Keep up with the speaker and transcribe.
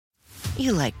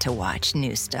You like to watch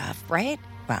new stuff, right?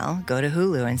 Well, go to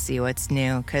Hulu and see what's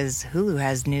new, because Hulu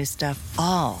has new stuff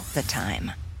all the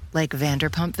time. Like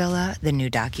Vanderpump Villa, the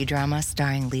new docudrama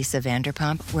starring Lisa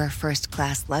Vanderpump, where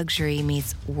first-class luxury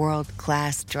meets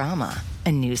world-class drama.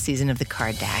 A new season of The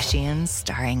Kardashians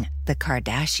starring The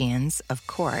Kardashians, of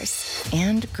course.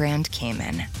 And Grand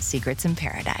Cayman, Secrets in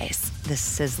Paradise, the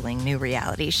sizzling new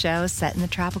reality show set in the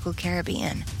tropical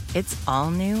Caribbean. It's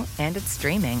all new and it's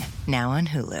streaming now on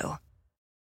Hulu.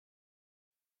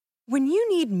 When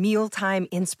you need mealtime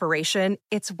inspiration,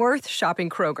 it's worth shopping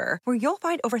Kroger, where you'll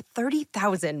find over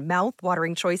 30,000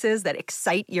 mouth-watering choices that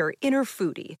excite your inner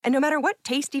foodie. And no matter what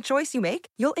tasty choice you make,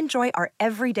 you'll enjoy our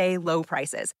everyday low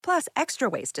prices, plus extra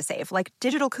ways to save, like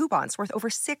digital coupons worth over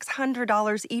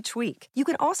 $600 each week. You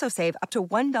can also save up to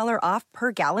 $1 off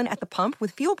per gallon at the pump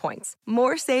with fuel points.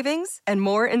 More savings and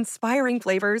more inspiring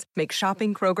flavors make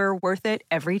shopping Kroger worth it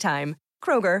every time.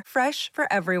 Kroger, fresh for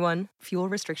everyone. Fuel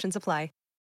restrictions apply.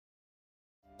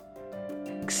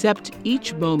 Accept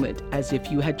each moment as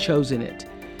if you had chosen it.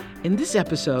 In this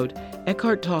episode,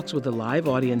 Eckhart talks with a live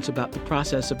audience about the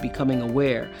process of becoming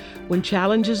aware. When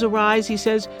challenges arise, he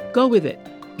says, go with it.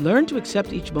 Learn to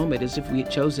accept each moment as if we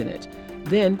had chosen it.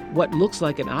 Then what looks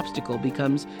like an obstacle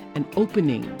becomes an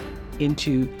opening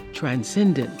into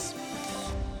transcendence.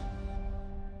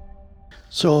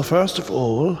 So first of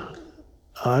all,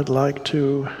 I'd like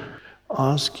to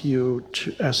ask you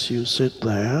to, as you sit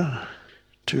there,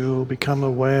 to become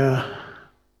aware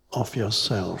of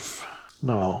yourself.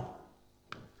 Now,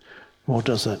 what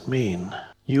does that mean?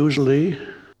 Usually,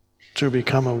 to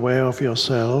become aware of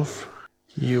yourself,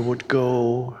 you would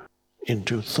go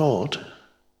into thought,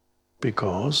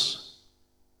 because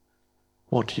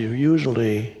what you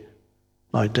usually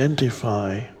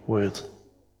identify with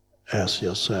as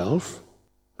yourself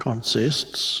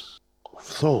consists of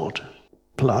thought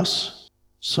plus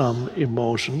some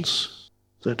emotions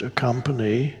that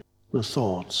accompany the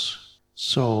thoughts.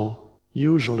 So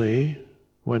usually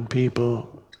when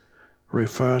people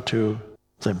refer to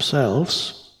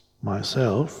themselves,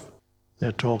 myself,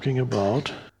 they're talking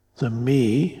about the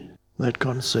me that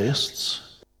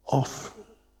consists of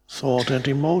thought and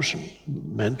emotion,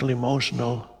 mental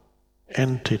emotional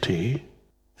entity.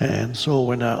 And so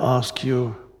when I ask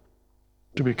you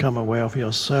to become aware of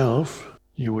yourself,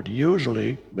 you would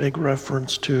usually make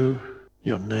reference to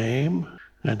your name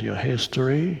and your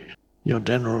history, your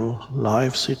general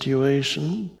life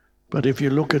situation. But if you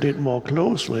look at it more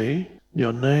closely,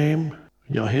 your name,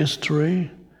 your history,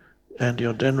 and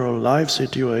your general life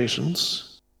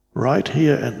situations, right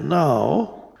here and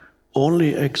now,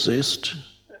 only exist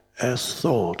as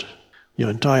thought.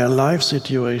 Your entire life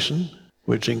situation,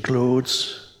 which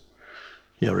includes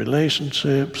your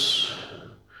relationships,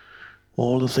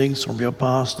 all the things from your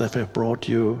past that have brought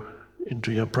you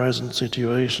into your present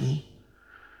situation,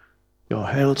 your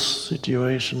health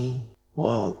situation,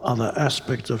 or other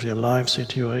aspects of your life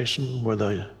situation,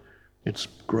 whether it's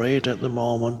great at the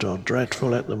moment or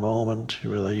dreadful at the moment,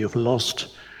 whether you've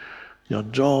lost your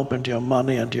job and your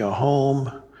money and your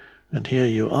home, and here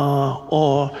you are,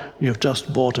 or you've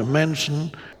just bought a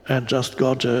mansion and just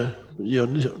got your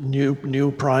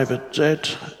new private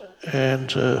jet,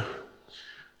 and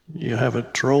you have a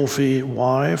trophy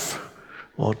wife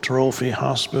or trophy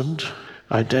husband,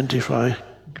 identify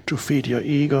to feed your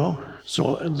ego.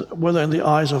 So whether in the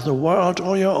eyes of the world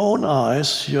or your own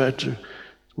eyes, you're at a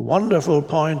wonderful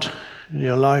point in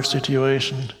your life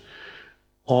situation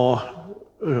or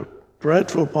a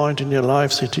dreadful point in your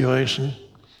life situation,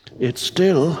 it's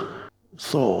still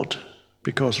thought,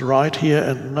 because right here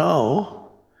and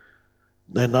now,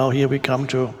 and now here we come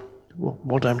to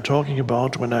what I'm talking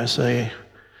about when I say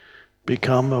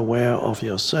become aware of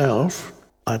yourself.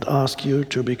 I'd ask you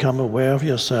to become aware of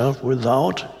yourself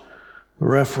without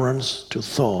reference to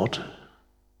thought,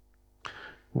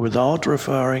 without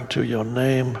referring to your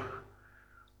name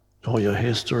or your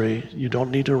history. You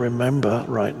don't need to remember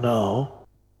right now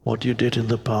what you did in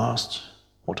the past,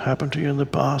 what happened to you in the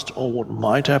past, or what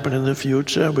might happen in the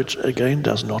future, which again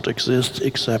does not exist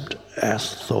except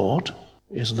as thought.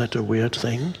 Isn't that a weird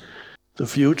thing? The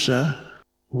future,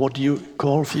 what you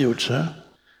call future,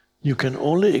 you can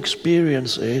only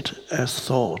experience it as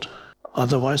thought.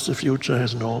 Otherwise the future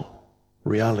has no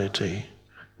reality.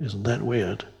 Isn't that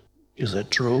weird? Is that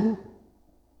true?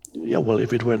 Yeah, well,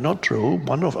 if it were not true,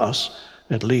 one of us,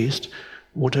 at least,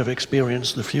 would have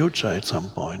experienced the future at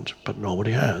some point, but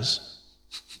nobody has,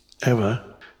 ever,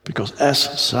 because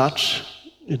as such,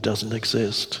 it doesn't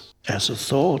exist. As a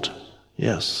thought,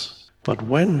 yes. But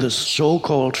when the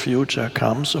so-called future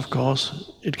comes, of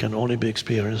course, it can only be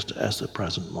experienced as the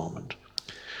present moment.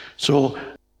 So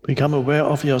Become aware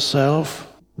of yourself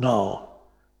now,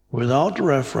 without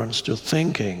reference to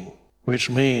thinking, which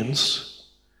means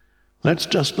let's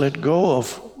just let go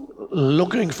of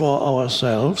looking for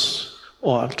ourselves,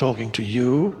 or I'm talking to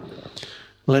you.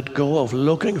 Let go of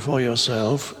looking for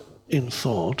yourself in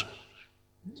thought.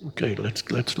 Okay,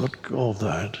 let's let go of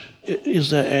that. Is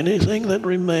there anything that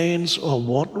remains, or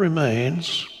what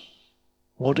remains?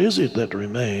 What is it that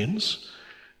remains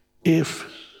if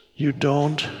you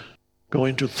don't go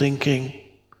into thinking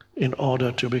in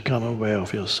order to become aware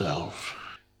of yourself?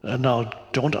 And now,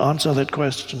 don't answer that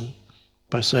question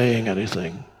by saying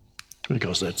anything,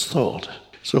 because that's thought.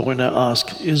 So when I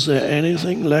ask, is there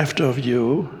anything left of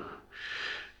you,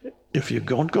 if you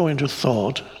don't go into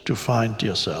thought to find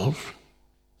yourself,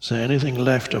 is there anything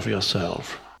left of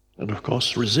yourself? And of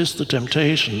course, resist the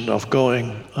temptation of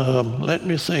going, let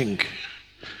me think.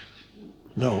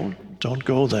 No, don't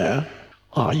go there.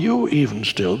 Are you even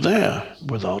still there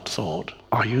without thought?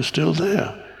 Are you still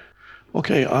there?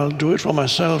 Okay, I'll do it for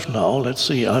myself now. Let's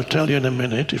see. I'll tell you in a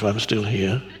minute if I'm still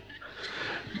here.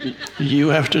 You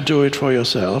have to do it for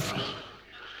yourself.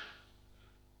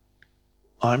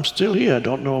 I'm still here. I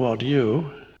don't know about you.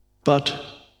 But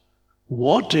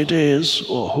what it is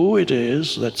or who it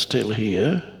is that's still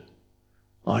here,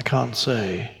 I can't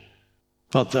say.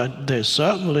 But that there's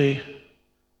certainly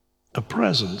a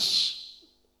presence,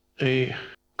 a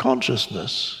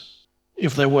consciousness.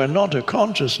 If there were not a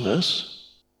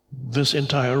consciousness, this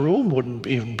entire room wouldn't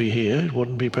even be here. It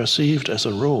wouldn't be perceived as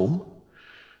a room.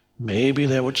 Maybe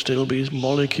there would still be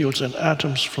molecules and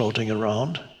atoms floating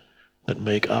around that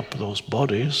make up those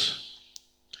bodies.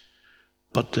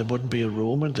 But there wouldn't be a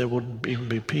room, and there wouldn't even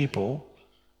be people.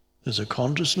 There's a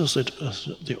consciousness,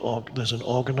 there's an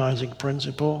organizing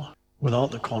principle.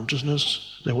 Without the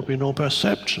consciousness, there would be no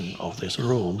perception of this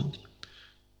room.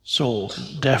 So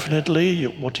definitely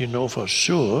what you know for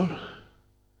sure,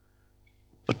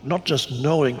 but not just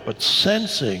knowing, but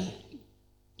sensing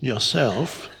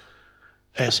yourself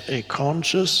as a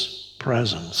conscious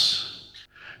presence.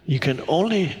 You can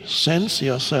only sense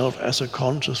yourself as a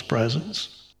conscious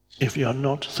presence if you're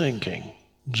not thinking,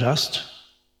 just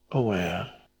aware,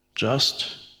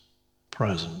 just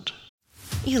present.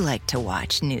 You like to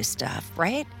watch new stuff,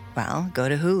 right? Well, go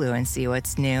to Hulu and see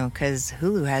what's new, because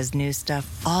Hulu has new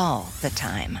stuff all the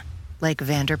time. Like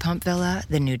Vanderpump Villa,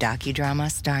 the new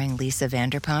docudrama starring Lisa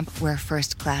Vanderpump, where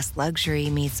first-class luxury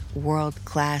meets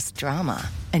world-class drama.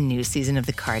 A new season of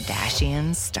The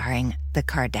Kardashians starring The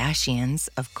Kardashians,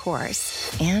 of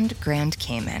course. And Grand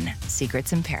Cayman,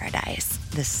 Secrets in Paradise,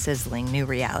 the sizzling new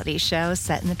reality show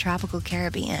set in the tropical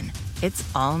Caribbean. It's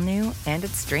all new, and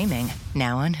it's streaming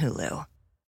now on Hulu.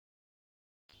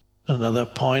 Another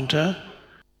pointer,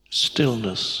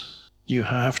 stillness. You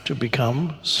have to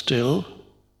become still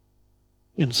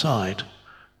inside.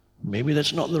 Maybe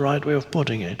that's not the right way of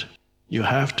putting it. You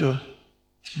have to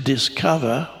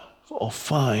discover or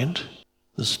find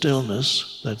the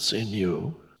stillness that's in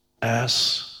you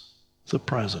as the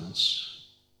presence.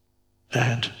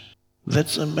 And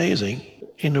that's amazing.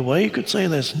 In a way, you could say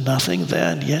there's nothing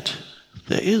there, and yet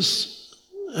there is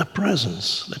a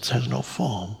presence that has no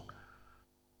form.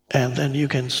 And then you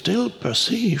can still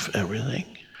perceive everything,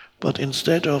 but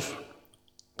instead of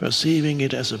perceiving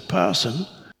it as a person,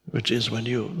 which is when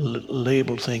you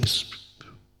label things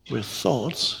with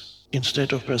thoughts,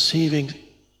 instead of perceiving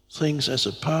things as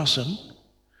a person,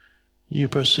 you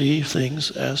perceive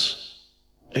things as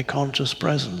a conscious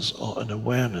presence or an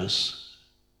awareness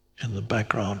in the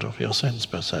background of your sense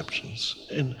perceptions.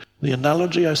 And the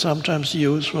analogy I sometimes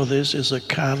use for this is a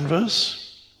canvas.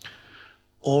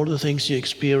 All the things you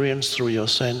experience through your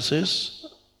senses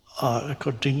are a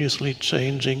continuously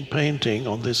changing painting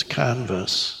on this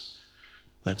canvas.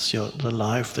 That's the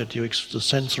life that the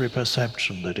sensory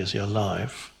perception that is your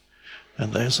life.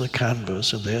 And there's the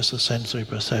canvas, and there's the sensory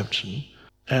perception.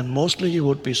 And mostly you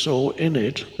would be so in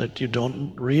it that you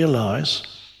don't realize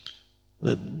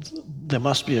that there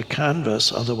must be a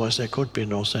canvas, otherwise there could be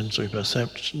no sensory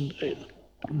perception,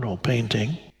 no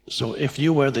painting. So if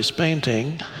you were this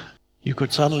painting, you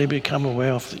could suddenly become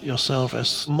aware of yourself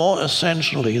as more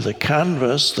essentially the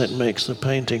canvas that makes the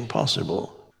painting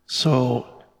possible.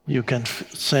 So you can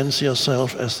sense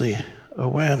yourself as the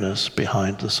awareness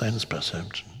behind the sense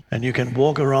perception. And you can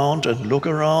walk around and look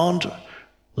around,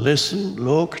 listen,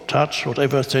 look, touch,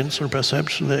 whatever sensory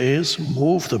perception there is,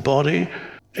 move the body,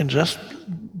 and just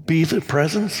be the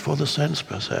presence for the sense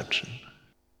perception.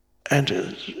 And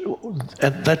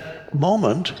at that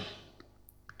moment,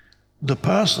 the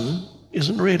person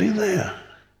isn't really there.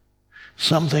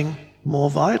 Something more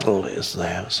vital is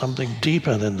there, something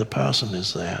deeper than the person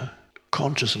is there.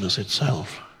 Consciousness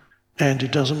itself. And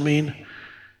it doesn't mean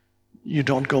you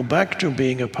don't go back to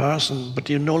being a person, but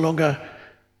you no longer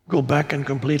go back and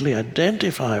completely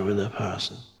identify with a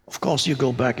person. Of course, you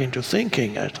go back into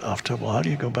thinking after a while,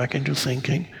 you go back into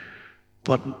thinking,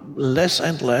 but less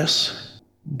and less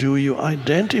do you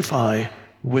identify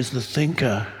with the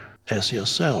thinker as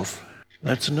yourself.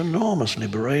 That's an enormous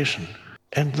liberation.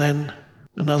 And then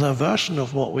another version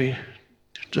of what we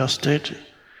just did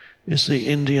is the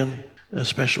Indian,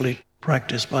 especially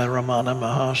practiced by Ramana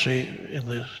Maharshi in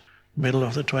the middle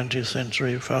of the 20th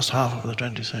century, first half of the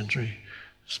 20th century,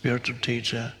 spiritual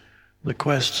teacher. The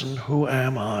question, who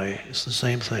am I, is the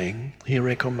same thing. He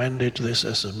recommended this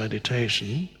as a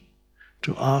meditation,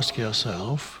 to ask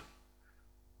yourself,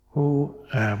 who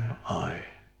am I?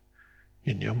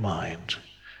 In your mind.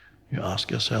 You ask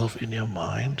yourself in your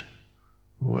mind,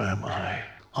 who am I?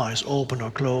 Eyes open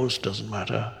or closed, doesn't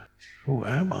matter. Who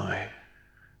am I?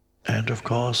 And of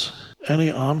course,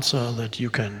 any answer that you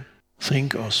can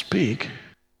think or speak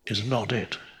is not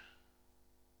it.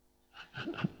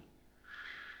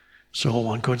 So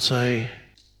one could say,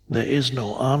 there is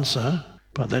no answer,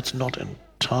 but that's not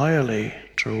entirely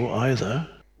true either.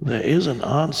 There is an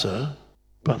answer,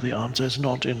 but the answer is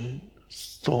not in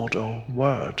thought or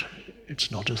word.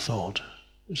 It's not a thought,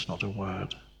 it's not a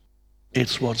word.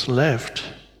 It's what's left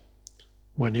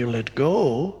when you let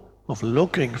go of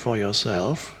looking for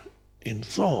yourself in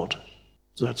thought.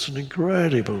 That's an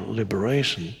incredible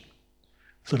liberation.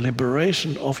 The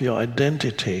liberation of your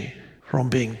identity from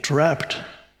being trapped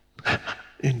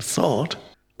in thought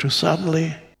to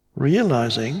suddenly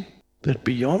realizing that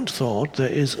beyond thought there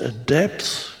is a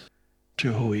depth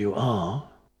to who you are,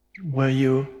 where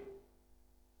you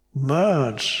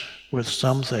merge with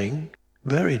something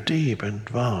very deep and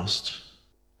vast,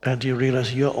 and you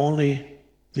realize you're only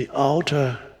the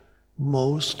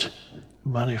outermost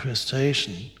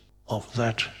manifestation of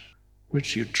that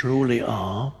which you truly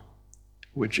are,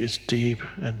 which is deep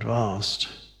and vast.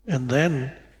 And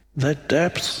then that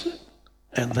depth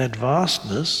and that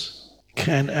vastness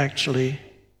can actually,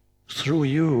 through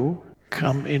you,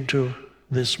 come into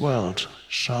this world,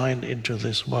 shine into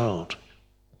this world,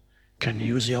 can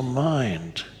use your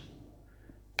mind,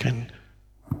 can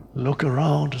look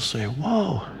around and say,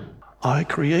 wow, I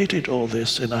created all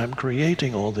this and I'm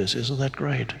creating all this, isn't that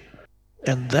great?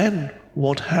 And then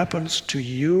what happens to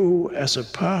you as a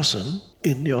person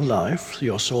in your life,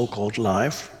 your so-called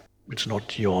life, it's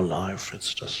not your life,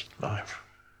 it's just life.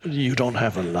 You don't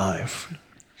have a life.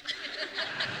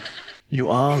 You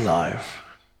are life.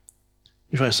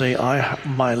 If I say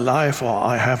my life, or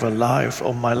I have a life,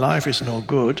 or my life is no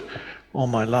good, or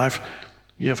my life,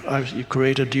 you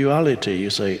create a duality. You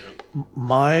say,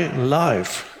 my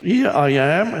life. Here I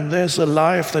am, and there's a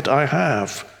life that I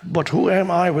have. But who am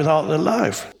I without the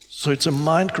life? So it's a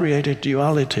mind-created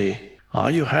duality.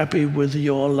 Are you happy with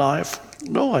your life?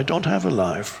 No, I don't have a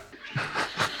life.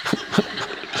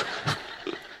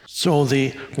 So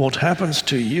what happens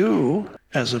to you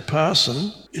as a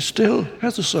person still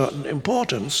has a certain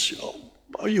importance.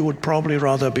 You would probably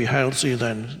rather be healthy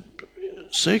than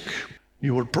sick.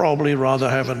 You would probably rather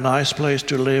have a nice place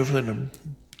to live than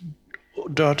a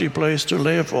dirty place to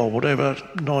live, or whatever,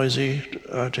 noisy,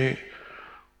 dirty.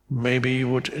 Maybe you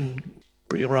would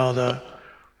rather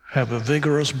have a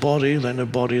vigorous body than a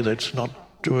body that's not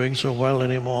doing so well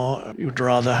anymore. You'd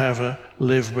rather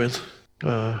live with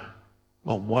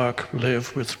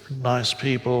nice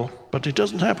people. But it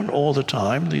doesn't happen all the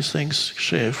time. These things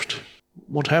shift.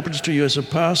 What happens to you as a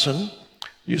person,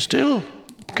 you still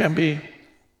can be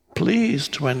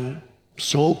pleased when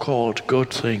so-called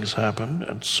good things happen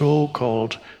and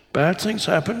so-called bad things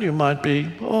happen. You might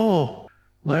be, oh,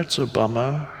 that's a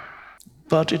bummer.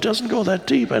 But it doesn't go that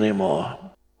deep anymore.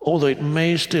 Although it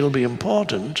may still be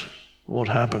important, what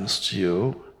happens to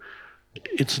you,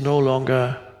 it's no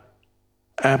longer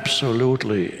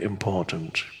absolutely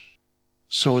important.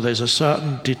 So there's a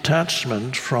certain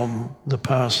detachment from the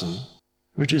person,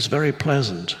 which is very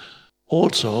pleasant.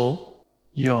 Also,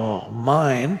 your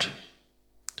mind,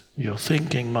 your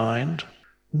thinking mind,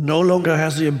 no longer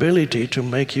has the ability to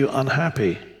make you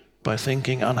unhappy by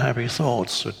thinking unhappy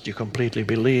thoughts that you completely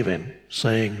believe in,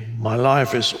 saying, my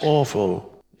life is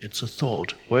awful. It's a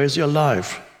thought. Where's your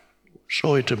life?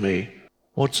 Show it to me.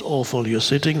 What's awful? You're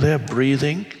sitting there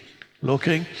breathing,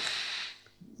 looking.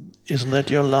 Isn't that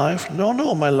your life?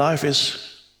 No, my life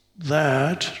is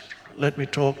that. Let me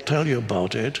tell you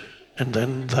about it. And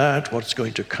then that, what's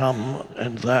going to come,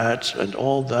 and that, and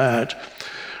all that.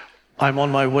 I'm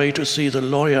on my way to see the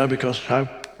lawyer because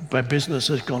my business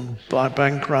has gone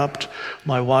bankrupt.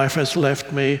 My wife has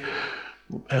left me,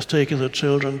 has taken the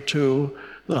children too.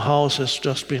 the house has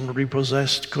just been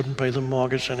repossessed, couldn't pay the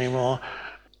mortgage anymore,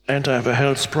 and I have a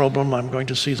health problem. I'm going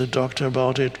to see the doctor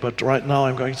about it, but right now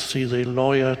I'm going to see the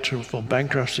lawyer for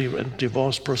bankruptcy and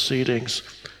divorce proceedings.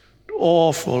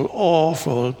 Awful,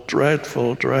 awful,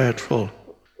 dreadful, dreadful.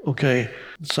 Okay,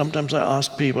 sometimes I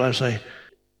ask people, I say,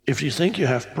 if you think you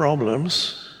have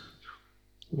problems,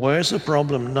 where's the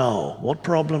problem now? What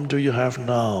problem do you have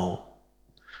now?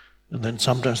 And then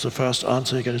sometimes the first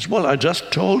answer you get is, well, I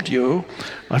just told you,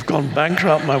 I've gone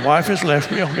bankrupt, my wife has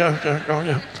left me.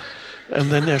 And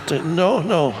then they have to,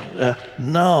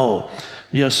 now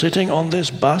you're sitting on this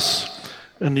bus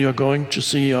and you're going to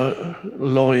see a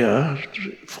lawyer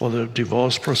for the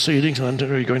divorce proceedings, and then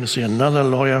you're going to see another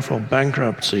lawyer for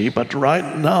bankruptcy. But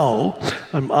right now,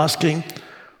 I'm asking,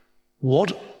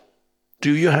 what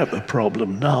do you have a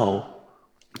problem now?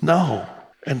 Now.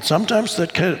 And sometimes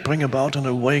that can bring about an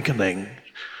awakening.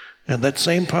 And that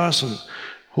same person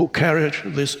who carried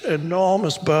this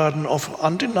enormous burden of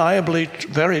undeniably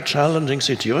very challenging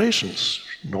situations.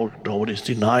 Nobody's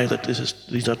denied that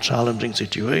these are challenging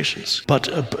situations. But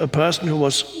a person who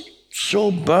was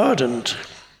so burdened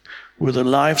with a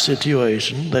life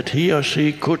situation that he or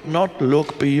she could not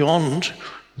look beyond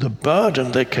the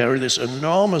burden they carry, this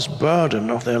enormous burden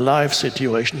of their life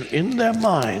situation in their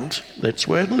mind. That's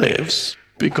where it lives,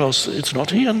 because it's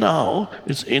not here now,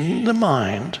 it's in the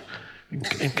mind,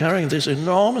 and carrying this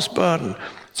enormous burden.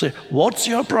 Say, what's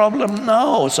your problem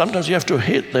now? Sometimes you have to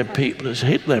hit them,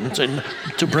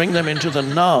 to bring them into the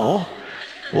now.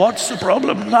 What's the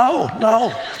problem now? Now.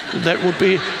 That would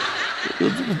be,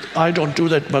 I don't do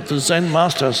that, but the Zen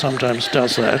master sometimes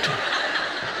does that.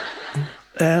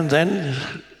 And then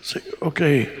say,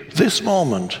 okay, this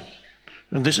moment,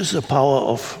 and this is the power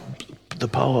of the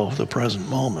present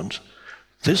moment.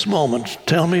 This moment,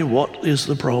 tell me what is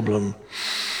the problem.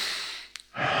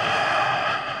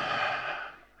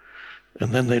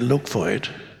 And then they look for it.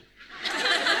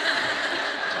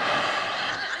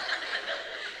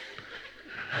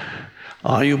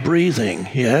 Are you breathing?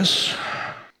 Yes.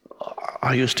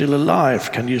 Are you still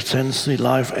alive? Can you sense the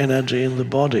life energy in the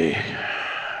body?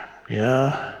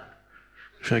 Yeah.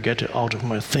 If I get it out of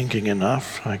my thinking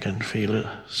enough, I can feel it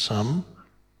some.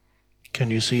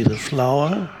 Can you see the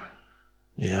flower?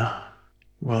 Yeah.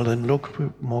 Well, then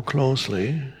look more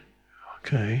closely.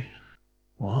 Okay.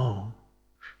 Wow.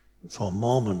 For a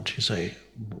moment, you say,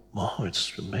 wow,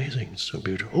 it's amazing, it's so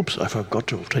beautiful. Oops, I forgot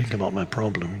to think about my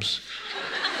problems.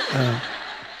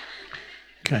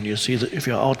 Can you see if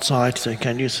you're outside, say,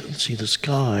 can you see the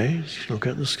sky? Look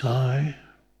at the sky.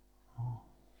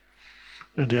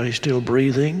 And are you still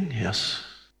breathing? Yes.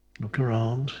 Look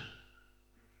around.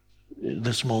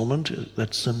 This moment,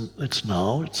 it's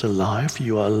now, it's alive,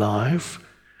 you are alive.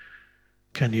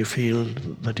 Can you feel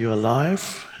that you're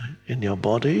alive in your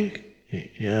body?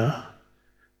 Yeah,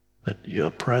 that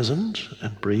you're present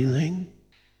and breathing.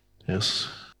 Yes,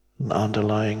 an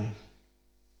underlying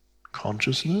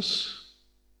consciousness.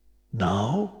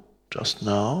 Now, just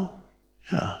now.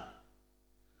 Yeah.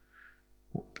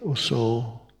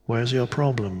 So, where's your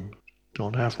problem?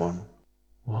 Don't have one.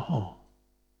 Wow.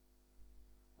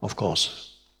 Of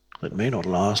course, that may not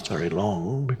last very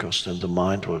long, because then the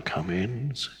mind will come in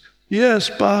and say, yes,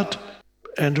 but...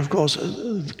 And of course,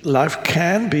 life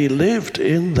can be lived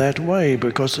in that way,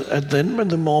 because then when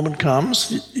the moment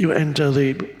comes, you enter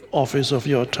the office of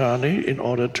your attorney in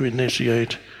order to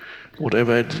initiate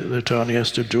whatever the attorney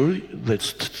has to do.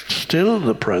 That's still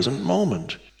the present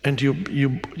moment. And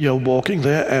you're walking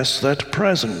there as that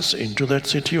presence into that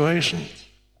situation.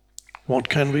 What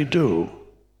can we do?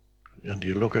 And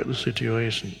you look at the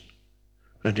situation,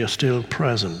 and you're still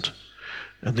present.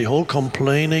 And the whole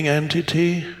complaining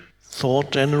entity,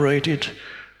 thought-generated,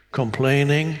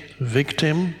 complaining,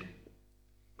 victimized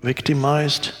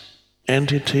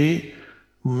entity,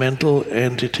 mental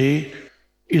entity,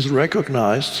 is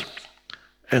recognized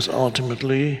as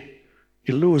ultimately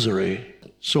illusory.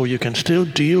 So you can still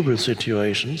deal with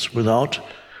situations without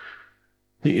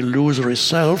the illusory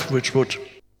self, which would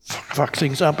fuck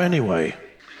things up anyway.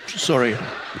 Sorry,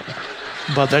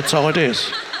 but that's how it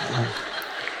is.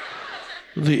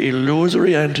 The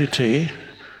illusory entity,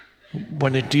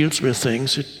 when it deals with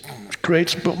things, it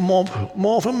creates more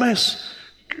of a mess.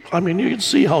 I mean, you can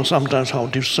see how sometimes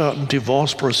certain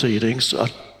divorce proceedings are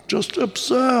just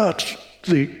absurd.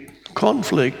 The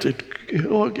conflict,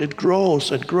 it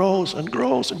grows and grows and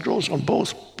grows and grows on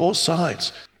both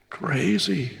sides.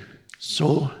 Crazy.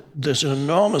 So there's an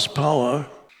enormous power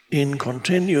in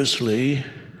continuously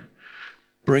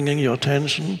bringing your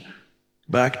attention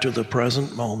back to the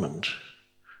present moment.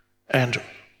 And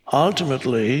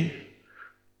ultimately,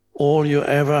 all you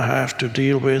ever have to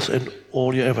deal with, and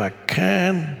all you ever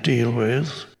can deal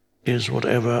with is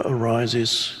whatever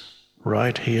arises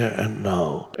right here and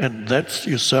now. And that's,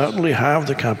 you certainly have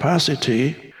the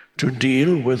capacity to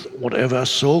deal with whatever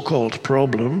so-called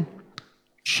problem,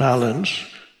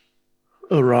 challenge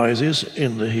arises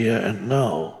in the here and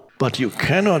now. But you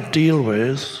cannot deal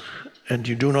with, and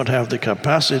you do not have the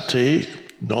capacity,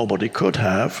 nobody could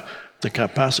have, the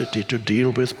capacity to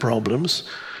deal with problems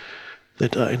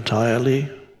that are entirely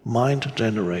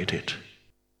mind-generated.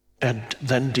 And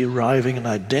then deriving an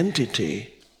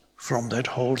identity from that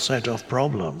whole set of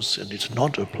problems. And it's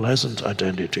not a pleasant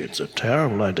identity, it's a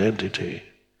terrible identity.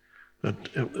 A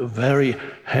very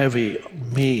heavy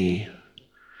me,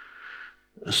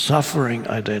 a suffering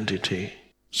identity.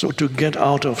 So to get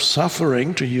out of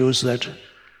suffering, to use that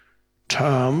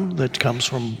term that comes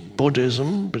from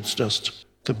Buddhism, it's just,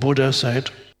 the Buddha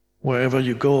said, wherever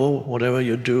you go, whatever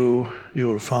you do, you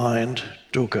will find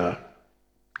dukkha.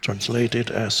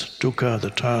 Translated as dukkha, the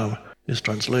term is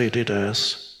translated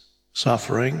as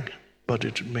suffering, but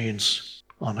it means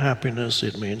unhappiness,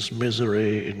 it means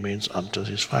misery, it means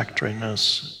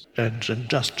unsatisfactoriness, and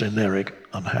just generic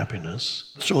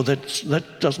unhappiness. So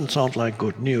that doesn't sound like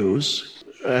good news.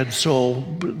 And so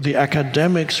the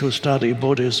academics who study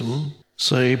Buddhism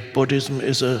say Buddhism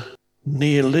is a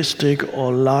nihilistic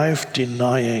or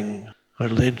life-denying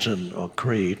religion or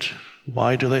creed.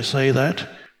 Why do they say that?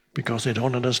 Because they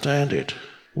don't understand it.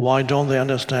 Why don't they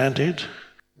understand it?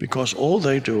 Because all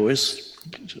they do is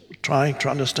trying to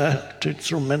understand it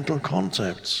through mental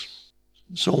concepts.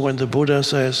 So when the Buddha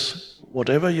says,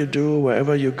 whatever you do,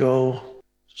 wherever you go,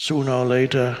 sooner or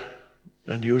later,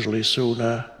 and usually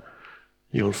sooner,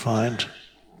 you'll find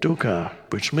dukkha,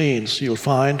 which means you'll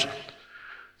find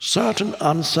certain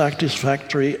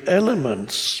unsatisfactory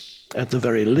elements, at the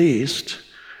very least.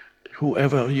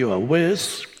 Whoever you are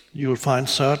with, you'll find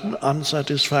certain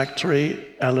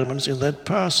unsatisfactory elements in that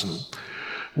person.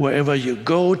 Wherever you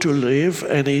go to live,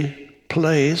 any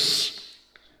place,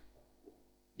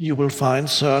 you will find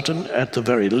certain, at the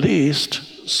very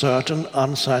least, certain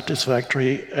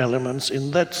unsatisfactory elements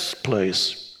in that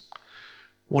place.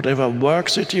 Whatever work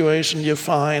situation you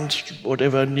find,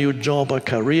 whatever new job or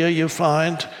career you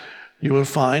find, you will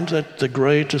find that the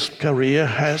greatest career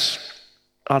has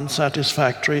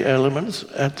unsatisfactory elements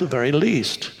at the very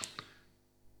least.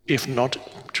 If not,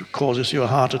 it causes you a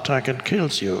heart attack and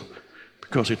kills you,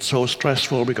 because it's so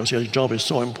stressful, because your job is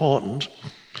so important.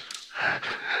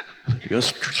 You're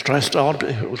stressed out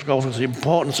because the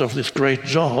importance of this great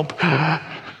job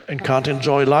and can't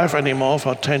enjoy life anymore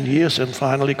for 10 years and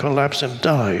finally collapse and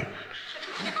die.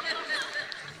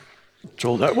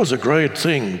 So that was a great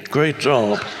thing, great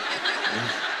job.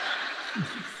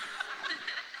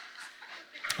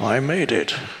 I made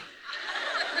it.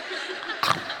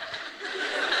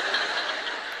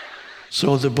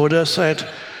 So the Buddha said,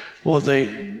 what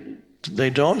they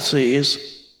don't see is,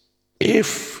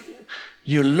 if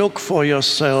you look for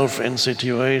yourself in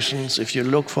situations, if you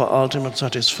look for ultimate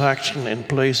satisfaction in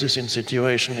places, in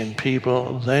situations, in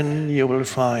people, then you will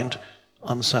find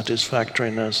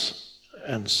unsatisfactoriness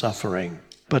and suffering.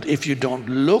 But if you don't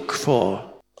look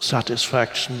for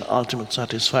satisfaction, ultimate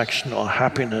satisfaction or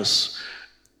happiness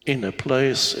in a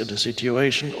place, in a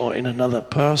situation, or in another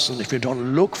person, if you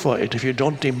don't look for it, if you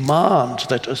don't demand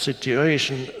that a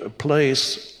situation, a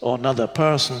place, or another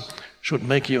person should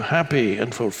make you happy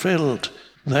and fulfilled,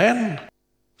 then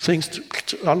things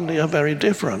suddenly are very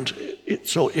different.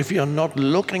 So if you're not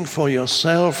looking for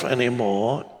yourself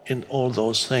anymore in all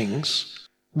those things,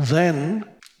 then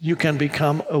you can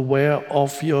become aware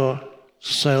of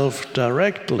yourself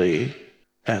directly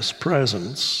as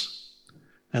presence,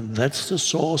 and that's the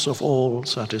source of all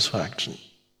satisfaction.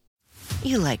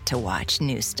 You like to watch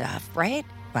new stuff, right?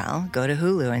 Well, go to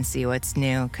Hulu and see what's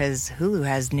new, because Hulu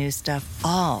has new stuff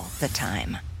all the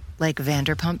time. Like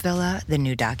Vanderpump Villa, the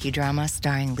new docudrama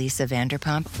starring Lisa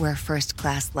Vanderpump, where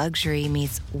first-class luxury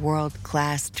meets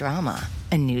world-class drama.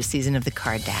 A new season of The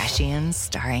Kardashians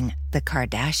starring The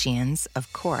Kardashians,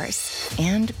 of course.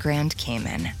 And Grand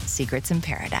Cayman, Secrets in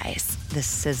Paradise, the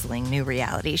sizzling new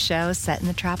reality show set in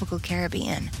the tropical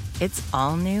Caribbean. It's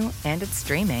all new, and it's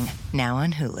streaming now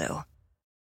on Hulu.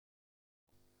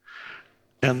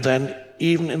 And then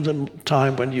even in the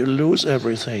time when you lose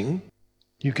everything,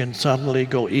 you can suddenly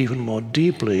go even more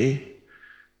deeply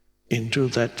into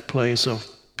that place of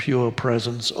pure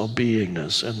presence or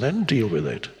beingness, and then deal with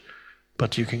it.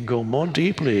 But you can go more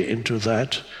deeply into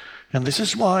that. And this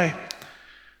is why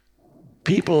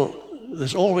people,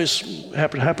 this always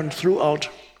happened throughout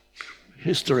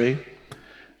history,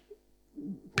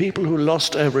 people who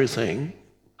lost everything,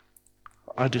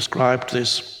 I described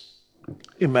this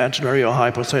imaginary or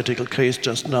hypothetical case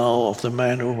just now of the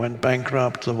man who went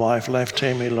bankrupt, the wife left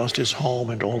him, he lost his home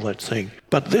and all that thing.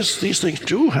 But these things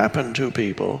do happen to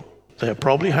people. They're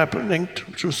probably happening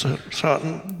to a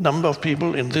certain number of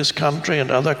people in this country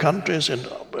and other countries, and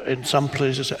in some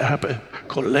places happen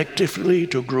collectively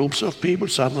to groups of people.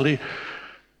 Suddenly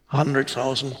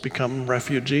 100,000 become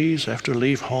refugees, have to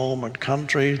leave home and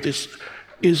country. This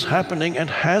is happening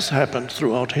and has happened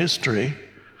throughout history.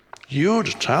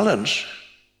 Huge challenge.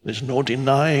 There's no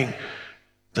denying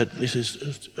that this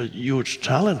is a huge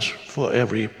challenge for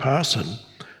every person,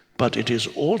 but it is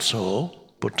also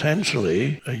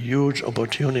potentially a huge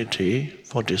opportunity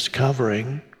for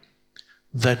discovering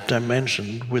that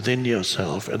dimension within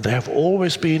yourself. And there have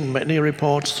always been many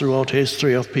reports throughout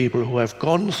history of people who have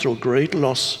gone through great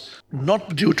loss,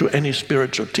 not due to any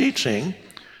spiritual teaching,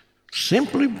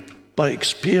 simply by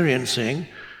experiencing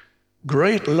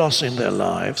great loss in their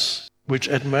lives, which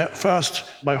at first,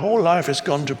 my whole life has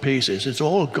gone to pieces. It's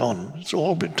all gone. It's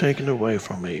all been taken away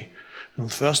from me.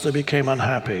 And first they became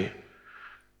unhappy.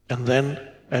 And then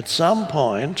at some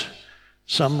point,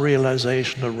 some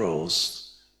realization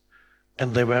arose.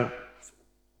 And they were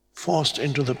forced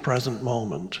into the present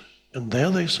moment. And there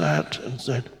they sat and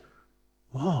said,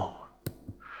 wow,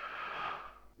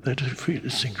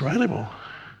 it's incredible.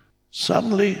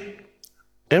 Suddenly,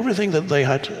 everything that they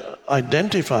had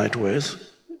identified with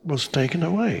was taken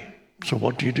away. So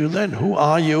what do you do then? Who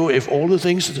are you if all the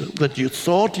things that you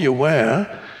thought you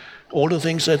were, all the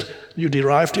things that you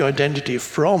derived your identity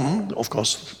from, of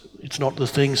course, it's not the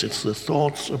things, it's the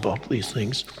thoughts about these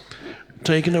things,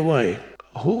 taken away.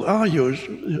 Who are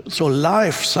you? So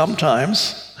life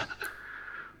sometimes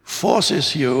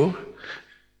forces you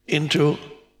into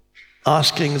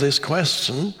asking this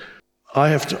question. I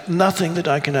have nothing that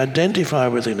I can identify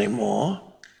with anymore.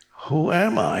 Who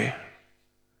am I?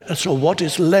 And so what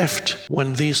is left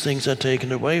when these things are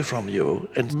taken away from you?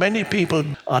 And many people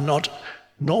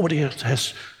nobody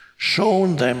has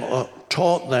shown them or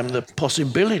taught them the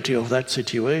possibility of that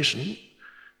situation,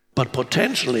 but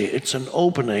potentially it's an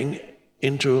opening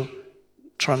into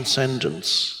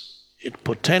transcendence.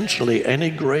 Potentially any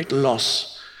great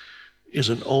loss is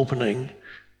an opening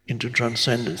into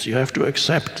transcendence. You have to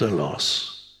accept the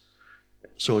loss.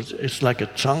 So it's like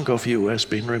a chunk of you has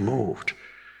been removed.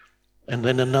 And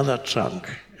then another chunk,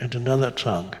 and another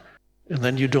chunk. And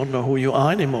then you don't know who you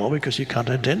are anymore because you can't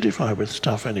identify with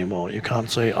stuff anymore. You can't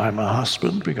say, I'm a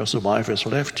husband because the wife has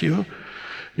left you.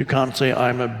 You can't say,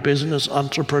 I'm a business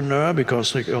entrepreneur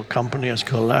because your company has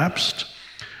collapsed.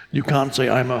 You can't say,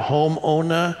 I'm a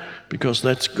homeowner because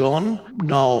that's gone.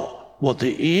 Now, what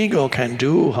the ego can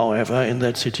do, however, in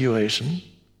that situation,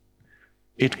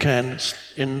 it can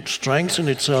strengthen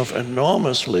itself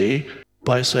enormously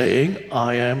by saying,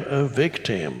 I am a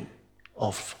victim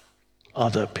of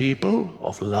other people,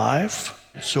 of life.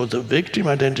 So the victim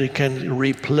identity can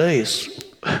replace,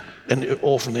 and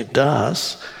often it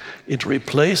does, it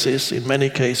replaces, in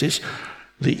many cases,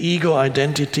 the ego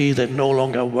identity that no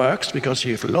longer works because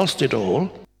you've lost it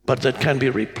all, but that can be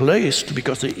replaced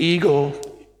because the ego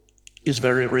is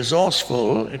very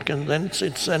resourceful. It then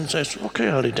says, okay,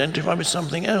 I'll identify with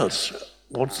something else.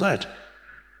 What's that?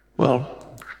 Well,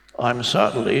 I'm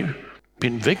certainly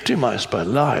been victimized by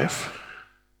life,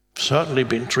 certainly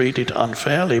been treated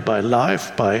unfairly by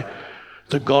life, by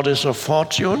the goddess of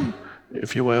fortune.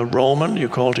 If you were a Roman, you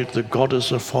called it the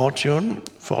goddess of fortune,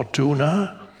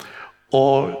 Fortuna.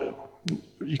 Or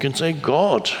you can say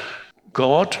God.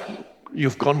 God,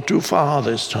 you've gone too far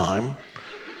this time.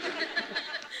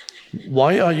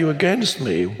 Why are you against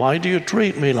me? Why do you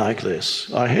treat me like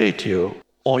this? I hate you.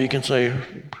 Or you can say,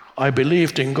 I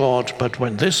believed in God, but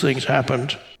when these things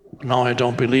happened, now I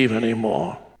don't believe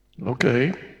anymore.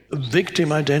 Okay.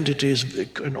 Victim identities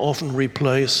can often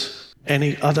replace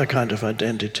any other kind of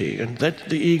identity, and that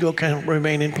the ego can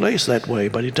remain in place that way,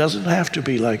 but it doesn't have to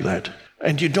be like that.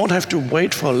 And you don't have to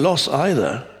wait for loss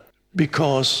either,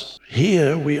 because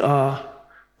here we are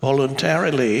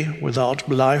voluntarily, without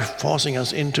life forcing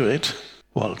us into it.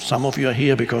 Well, some of you are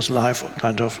here because life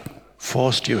kind of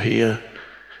forced you here.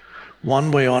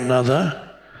 One way or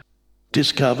another,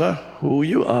 discover who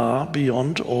you are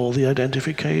beyond all the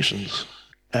identifications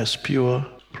as pure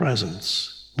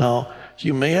presence. Now,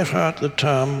 you may have heard the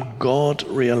term God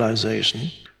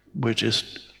realization, which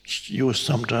is used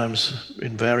sometimes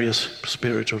in various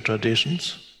spiritual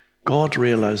traditions. God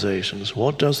realizations,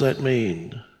 what does that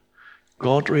mean?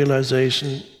 God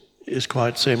realization is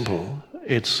quite simple.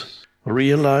 It's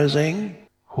realizing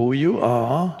who you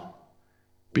are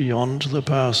beyond the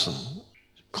person.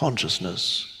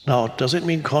 Consciousness. Now, does it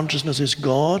mean consciousness is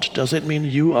God? Does it mean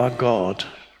you are God?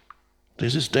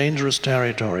 This is dangerous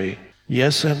territory.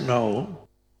 Yes and no.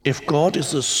 If God is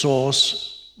the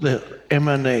source that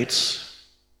emanates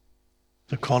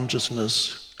the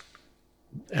consciousness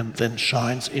and then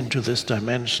shines into this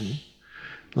dimension,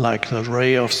 like the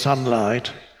ray of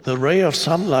sunlight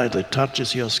that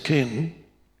touches your skin,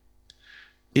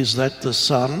 is that the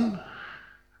sun,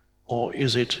 or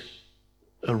is it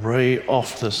a ray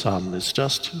of the sun? It's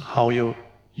just how you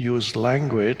use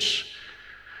language.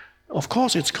 Of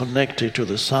course it's connected to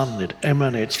the sun, it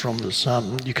emanates from the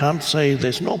sun. You can't say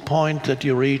there's no point that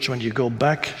you reach when you go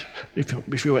back,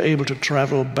 if you are able to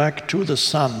travel back to the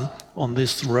sun on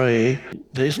this ray,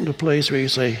 there isn't a place where you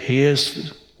say,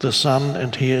 here's the sun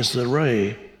and here's the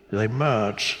ray. They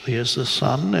merge. Here's the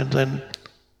sun, and then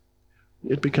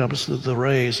it becomes the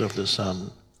rays of the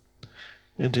sun.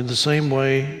 And in the same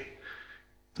way,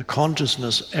 the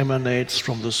consciousness emanates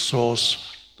from the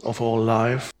source of all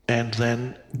life and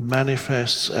then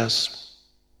manifests as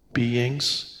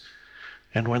beings.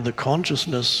 And when the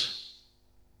consciousness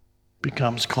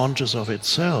becomes conscious of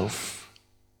itself,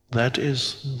 that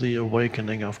is the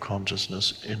awakening of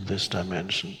consciousness in this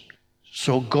dimension.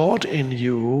 So God in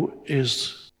you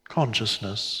is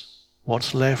consciousness.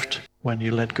 What's left when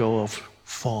you let go of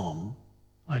form,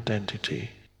 identity?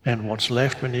 And what's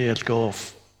left when you let go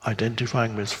of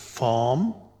identifying with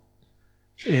form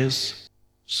is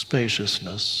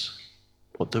spaciousness.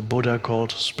 What the Buddha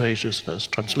called spaciousness,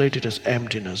 translated as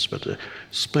emptiness, but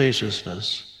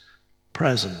spaciousness,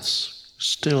 presence,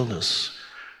 stillness,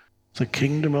 the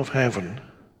kingdom of heaven.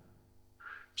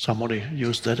 Somebody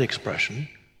used that expression.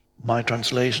 My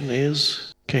translation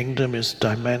is, kingdom is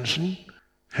dimension,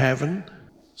 heaven,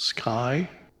 sky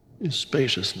is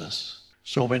spaciousness.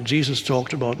 So when Jesus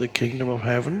talked about the kingdom of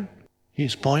heaven,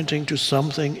 he's pointing to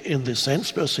something in the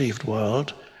sense-perceived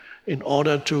world in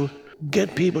order to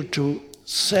get people to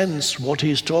sense what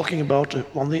he's talking about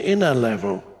on the inner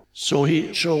level. So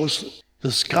he shows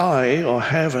the sky or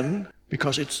heaven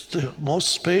because it's the most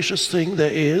spacious thing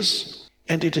there is,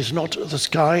 and it is not, the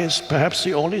sky is perhaps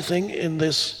the only thing in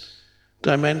this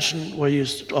dimension where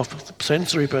of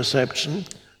sensory perception,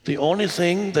 the only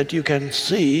thing that you can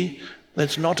see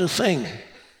that's not a thing.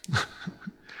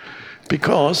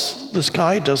 Because the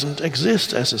sky doesn't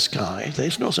exist as a sky.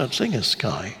 There's no such thing as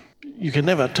sky. You can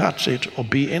never touch it or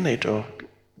be in it, or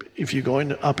if you go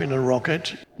up in a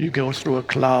rocket, you go through a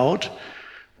cloud,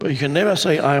 but you can never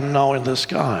say, I am now in the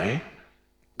sky,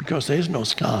 because there is no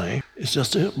sky. It's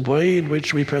just a way in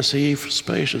which we perceive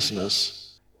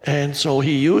spaciousness. And so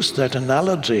he used that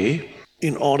analogy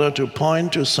in order to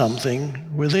point to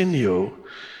something within you,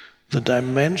 the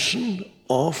dimension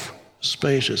of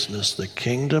spaciousness, the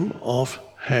kingdom of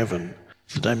heaven,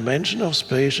 the dimension of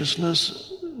spaciousness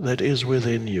that is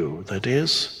within you, that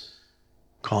is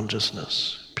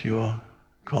consciousness, pure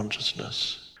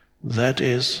consciousness. That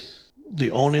is the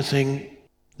only thing,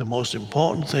 the most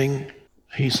important thing,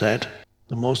 he said,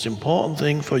 the most important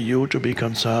thing for you to be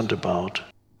concerned about.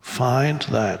 Find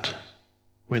that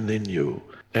within you.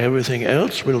 Everything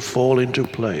else will fall into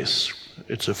place.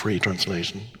 It's a free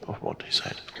translation of what he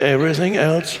said. Everything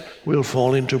else will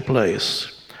fall into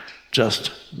place.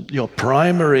 Just your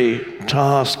primary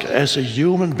task as a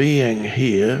human being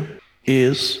here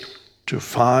is to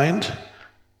find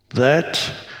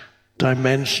that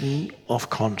dimension of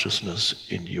consciousness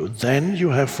in you. Then you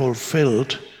have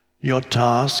fulfilled your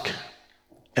task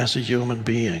as a human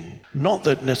being. Not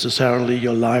that necessarily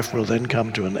your life will then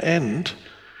come to an end,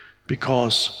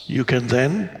 because you can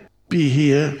then be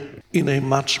here in a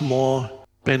much more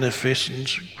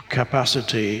beneficent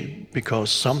capacity, because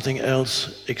something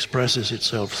else expresses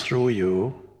itself through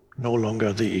you, no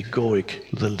longer the egoic,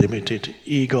 the limited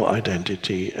ego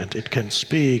identity, and it can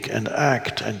speak and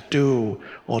act and do,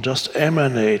 or just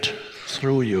emanate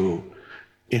through you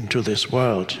into this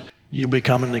world. You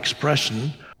become an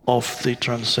expression of the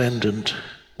transcendent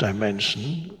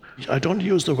dimension. I don't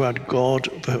use the word God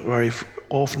very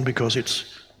often because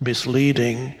it's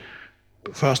misleading.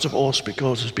 First of all,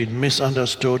 because it's been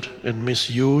misunderstood and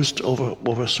misused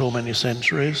over so many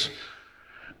centuries.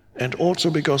 And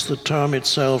also because the term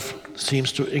itself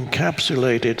seems to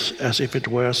encapsulate it as if it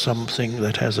were something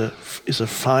that is a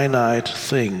finite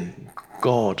thing,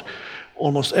 God.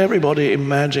 Almost everybody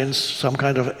imagines some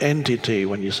kind of entity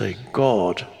when you say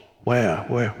God.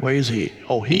 Where is he?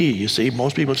 Oh, he, you see,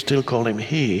 most people still call him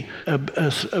he.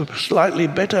 A slightly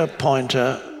better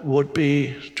pointer would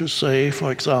be to say,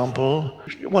 for example,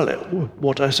 well,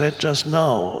 what I said just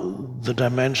now, the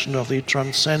dimension of the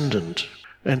transcendent.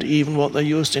 And even what they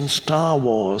used in Star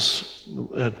Wars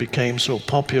that became so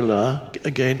popular,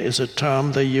 again, is a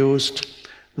term they used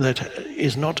that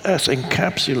is not as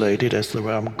encapsulated as the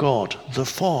word God. The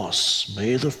force.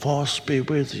 May the force be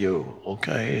with you.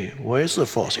 Okay, where's the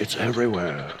force? It's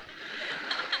everywhere.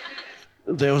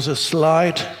 There was a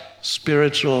slight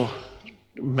spiritual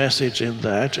message in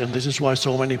that, and this is why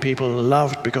so many people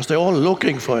loved, because they're all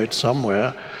looking for it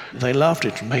somewhere. They loved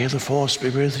it. May the force be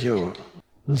with you.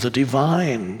 The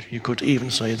divine, you could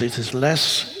even say, this is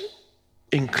less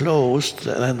enclosed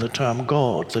than the term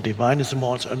God. The divine is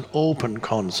more an open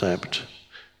concept.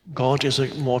 God is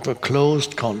more of a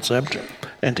closed concept,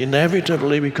 and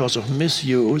inevitably, because of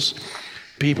misuse,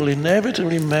 people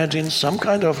inevitably imagine some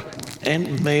kind of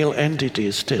male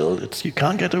entity still. You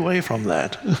can't get away from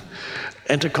that.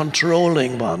 And a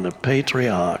controlling one, a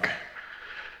patriarch,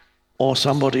 or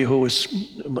somebody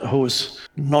who's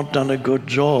not done a good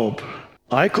job.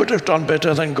 I could have done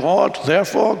better than God,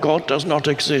 therefore God does not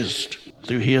exist.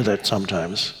 You hear that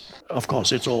sometimes. Of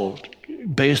course, it's all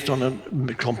based on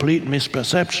a complete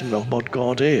misperception of what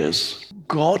God is.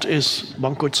 God is,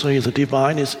 one could say, the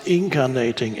divine is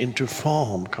incarnating into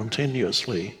form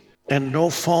continuously. And no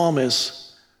form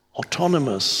is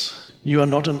autonomous. You are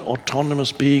not an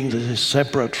autonomous being that is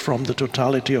separate from the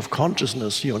totality of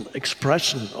consciousness. You're an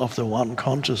expression of the one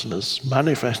consciousness,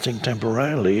 manifesting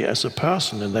temporarily as a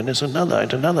person, and then as another,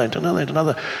 and another, and another, and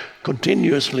another,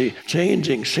 continuously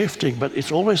changing, shifting, but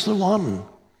it's always the one,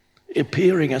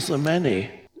 appearing as the many.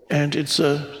 And it's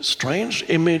a strange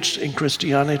image in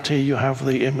Christianity. You have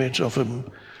the image of a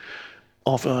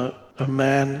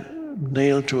man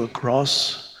nailed to a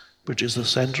cross, which is the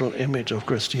central image of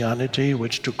Christianity,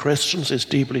 which to Christians is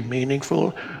deeply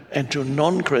meaningful, and to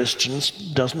non-Christians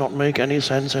does not make any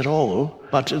sense at all.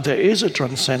 But there is a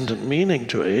transcendent meaning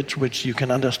to it, which you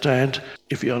can understand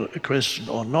if you're a Christian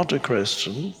or not a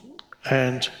Christian,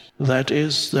 and that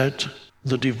is that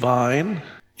the divine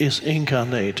is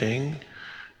incarnating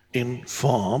in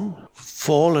form,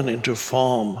 fallen into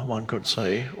form, one could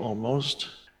say, almost.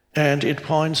 And it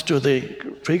points to the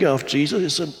figure of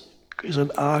Jesus is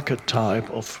an archetype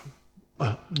of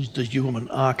the human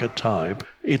archetype.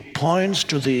 It points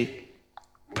to the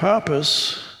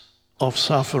purpose of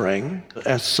suffering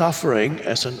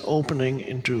as an opening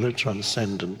into the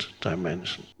transcendent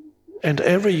dimension. And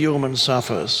every human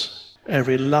suffers,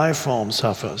 every life form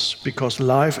suffers, because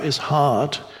life is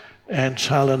hard and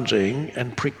challenging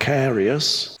and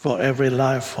precarious for every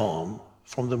life form.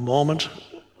 From the moment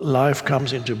life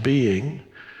comes into being,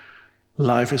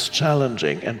 life is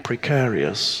challenging and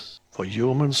precarious for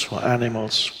humans, for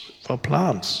animals, for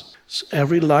plants.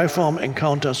 Every life form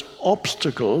encounters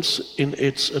obstacles in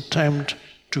its attempt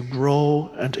to grow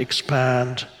and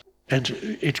expand, and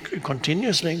it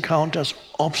continuously encounters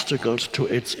obstacles to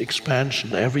its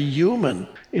expansion. Every human,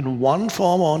 in one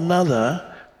form or another,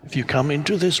 if you come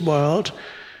into this world,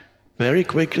 very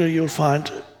quickly you'll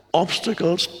find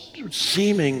obstacles,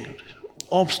 seeming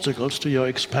obstacles to your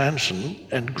expansion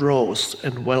and growth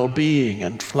and well-being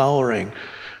and flowering.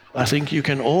 I think you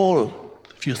can all,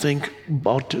 if you think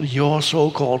about your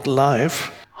so-called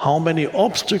life, how many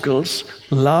obstacles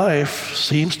life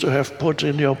seems to have put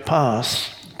in your path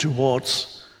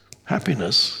towards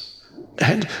happiness.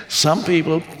 And some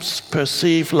people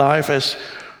perceive life as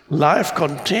life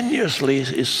continuously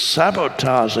is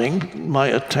sabotaging my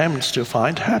attempts to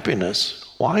find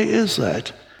happiness. Why is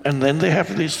that? And then they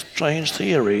have these strange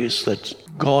theories that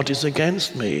God is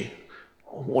against me,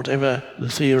 whatever the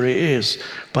theory is.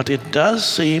 But it does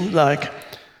seem like,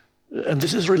 and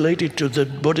this is related to the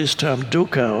Buddhist term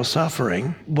dukkha or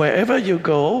suffering, wherever you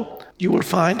go, you will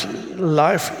find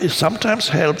life is sometimes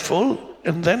helpful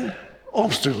and then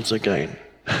obstacles again.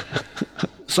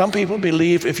 Some people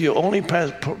believe if you only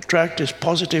practice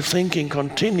positive thinking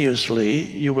continuously,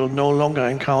 you will no longer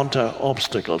encounter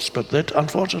obstacles. But that,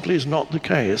 unfortunately, is not the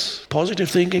case. Positive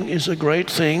thinking is a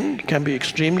great thing, can be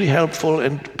extremely helpful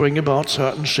and bring about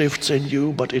certain shifts in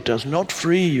you, but it does not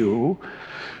free you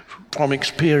from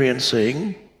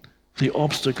experiencing the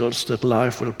obstacles that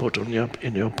life will put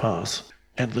in your path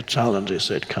and the challenges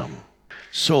that come.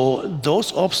 So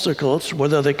those obstacles,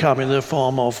 whether they come in the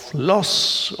form of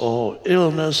loss or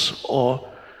illness or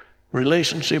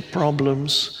relationship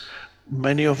problems,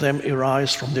 many of them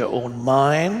arise from their own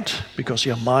mind, because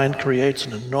your mind creates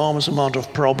an enormous amount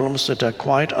of problems that are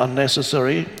quite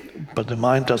unnecessary, but the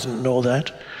mind doesn't know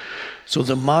that. So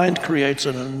the mind creates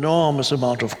an enormous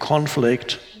amount of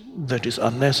conflict that is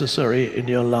unnecessary in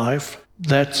your life.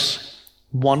 That's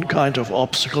one kind of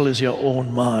obstacle, is your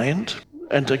own mind.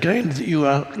 And again,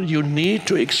 you need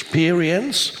to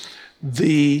experience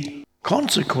the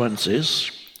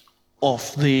consequences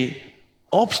of the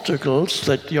obstacles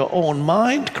that your own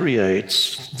mind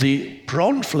creates, the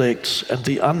conflicts and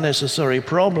the unnecessary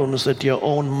problems that your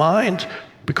own mind,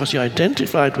 because you're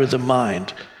identified with the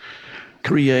mind,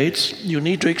 creates, you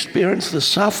need to experience the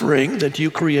suffering that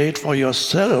you create for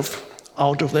yourself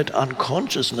out of that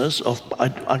unconsciousness.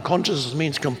 Unconsciousness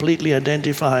means completely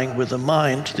identifying with the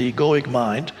mind, the egoic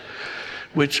mind,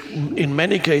 which in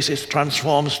many cases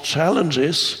transforms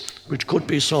challenges which could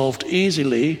be solved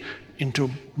easily into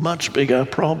much bigger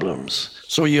problems.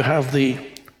 So you have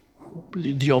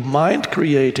your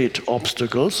mind-created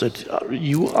obstacles that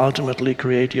you ultimately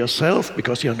create yourself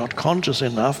because you're not conscious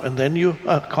enough, and then you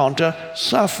encounter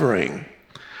suffering.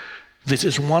 This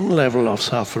is one level of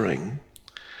suffering.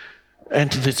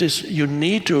 And you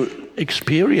need to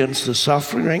experience the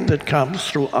suffering that comes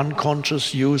through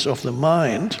unconscious use of the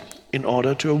mind in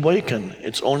order to awaken.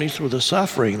 It's only through the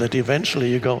suffering that eventually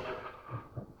you go,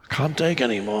 can't take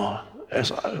anymore.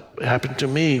 As happened to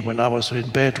me when I was in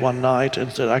bed one night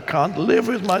and said, I can't live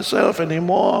with myself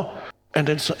anymore. And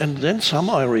then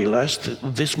somehow I realized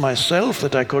that this myself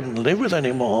that I couldn't live with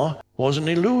anymore was an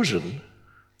illusion,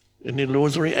 an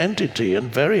illusory entity,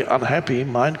 and very unhappy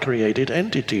mind-created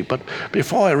entity. But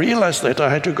before I realized that, I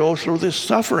had to go through this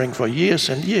suffering for years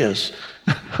and years.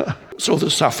 So the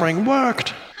suffering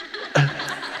worked.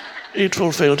 It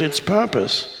fulfilled its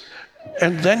purpose.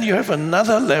 And then you have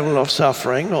another level of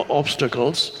suffering or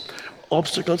obstacles.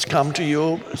 Obstacles come to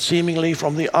you seemingly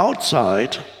from the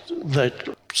outside, that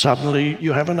suddenly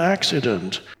you have an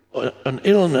accident, an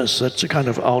illness that's a kind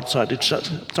of outside.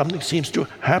 Something seems to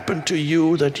happen to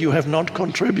you that you have not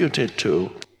contributed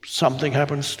to. Something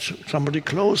happens to somebody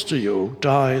close to you,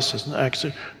 dies as an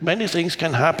accident. Many things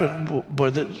can happen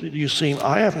where you seem,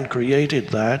 I haven't created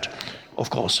that. Of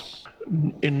course,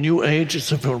 in New Age, it's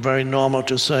very normal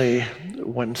to say,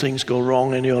 when things go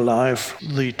wrong in your life,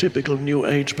 the typical New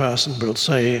Age person will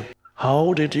say,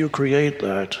 how did you create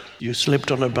that? You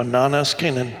slipped on a banana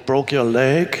skin and broke your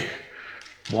leg?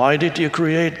 Why did you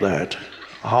create that?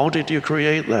 How did you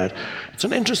create that? It's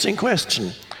an interesting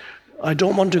question. I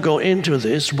don't want to go into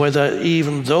this, whether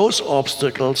even those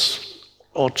obstacles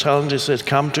or challenges that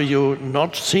come to you,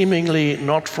 not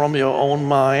from your own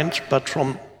mind, but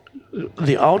from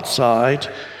the outside,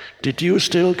 did you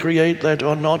still create that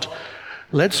or not?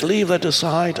 Let's leave that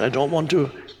aside. I don't want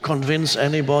to convince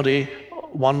anybody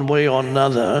one way or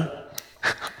another.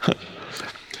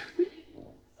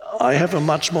 I have a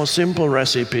much more simple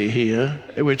recipe here,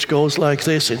 which goes like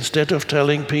this. Instead of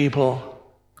telling people,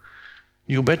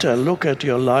 you better look at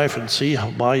your life and see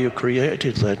why you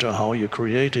created that or how you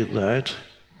created that,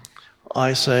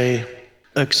 I say,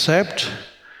 accept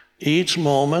each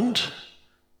moment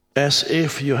as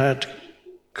if you had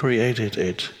created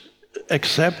it.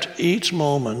 Accept each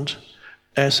moment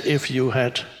as if you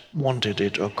had wanted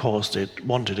it or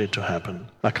wanted it to happen.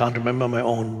 I can't remember my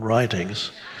own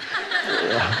writings.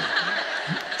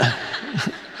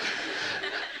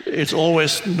 It's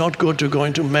always not good to go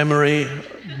into memory.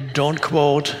 Don't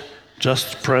quote,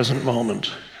 just present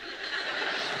moment.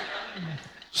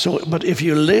 So, but if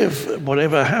you live,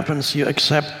 whatever happens, you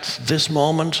accept this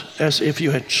moment as if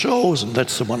you had chosen.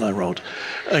 That's the one I wrote.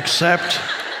 Accept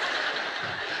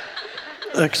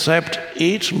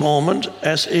each moment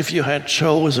as if you had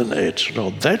chosen it.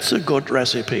 So that's a good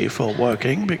recipe for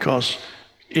working, because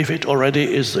if it already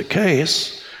is the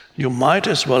case, you might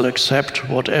as well accept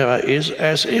whatever is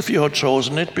as if you had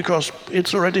chosen it, because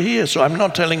it's already here. So I'm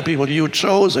not telling people you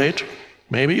chose it.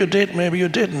 Maybe you did, maybe you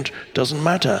didn't. Doesn't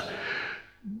matter.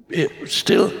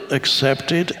 Still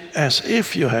accept it as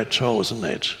if you had chosen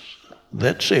it.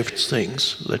 That shifts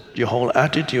things, that your whole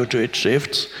attitude to it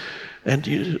shifts, and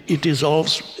it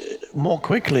dissolves more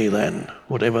quickly than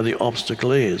whatever the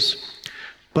obstacle is.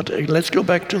 But let's go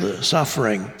back to the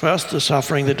suffering. First, the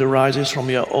suffering that arises from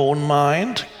your own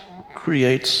mind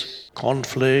creates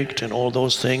conflict and all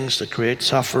those things that create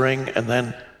suffering, and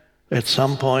then at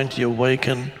some point you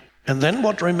awaken. And then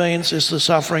what remains is the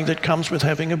suffering that comes with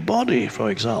having a body,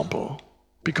 for example.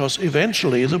 Because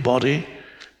eventually the body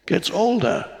gets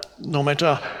older. No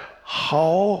matter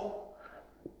how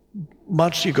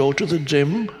much you go to the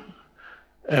gym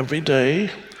every day,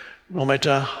 no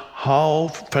matter how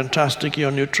fantastic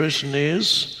your nutrition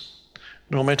is,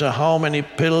 no matter how many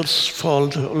pills for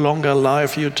longer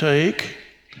life you take,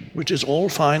 which is all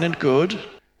fine and good,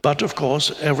 but of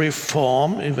course every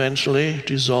form eventually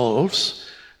dissolves.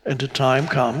 And the time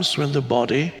comes when the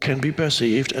body can be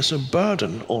perceived as a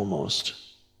burden almost.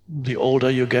 The older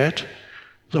you get,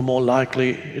 the more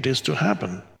likely it is to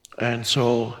happen. And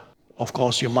so, of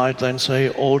course, you might then say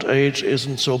old age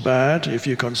isn't so bad if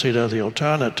you consider the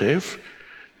alternative.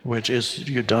 which is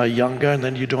you die younger and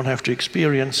then you don't have to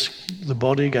experience the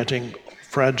body getting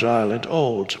fragile and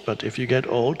old. But if you get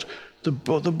old, the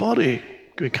body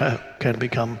can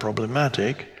become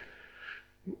problematic,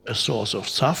 a source of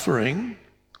suffering,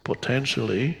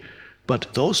 potentially.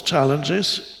 But those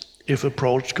challenges, if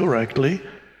approached correctly,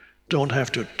 don't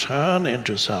have to turn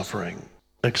into suffering.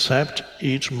 Accept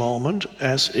each moment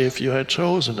as if you had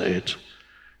chosen it.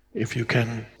 If you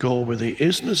can go with the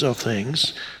isness of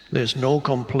things, there's no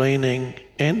complaining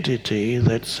entity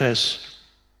that says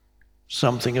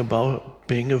something about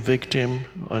being a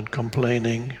victim and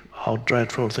complaining how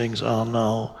dreadful things are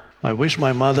now. I wish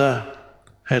my mother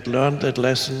had learned that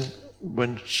lesson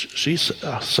when she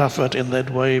suffered in that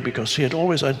way, because she had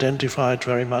always identified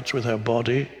very much with her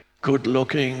body, good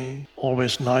looking,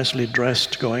 always nicely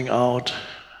dressed, going out,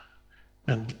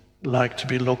 and liked to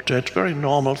be looked at, very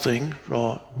normal thing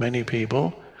for many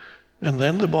people. And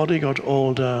then the body got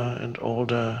older and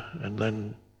older, and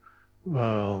then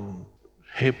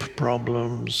hip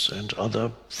problems and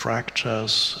other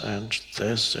fractures and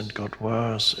this, and got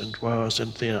worse and worse,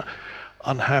 and the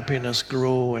unhappiness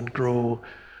grew and grew.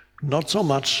 Not so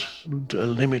much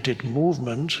limited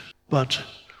movement, but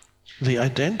the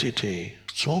identity.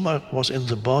 So much was in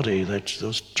the body that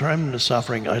those tremendous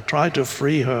suffering. I tried to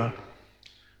free her,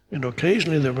 and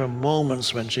occasionally there were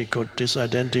moments when she could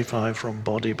disidentify from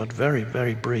body, but very,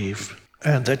 very brief.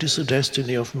 And that is the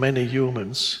destiny of many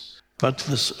humans. But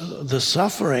the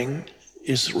suffering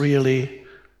is really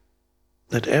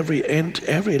that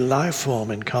every life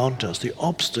form encounters, the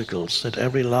obstacles that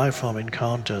every life form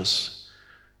encounters,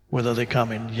 whether they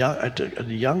come at a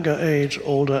younger age,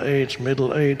 older age,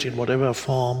 middle age, in whatever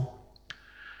form,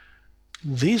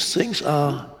 these things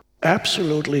are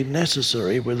absolutely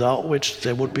necessary, without which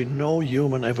there would be no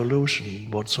human evolution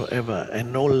whatsoever,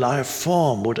 and no life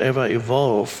form would ever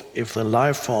evolve if the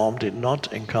life form did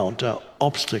not encounter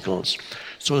obstacles.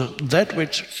 So that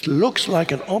which looks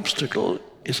like an obstacle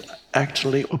is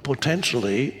actually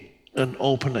potentially an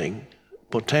opening.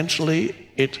 Potentially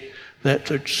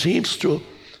that seems to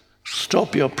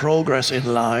stop your progress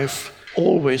in life,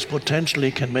 always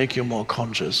potentially can make you more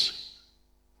conscious.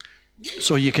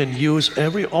 So you can use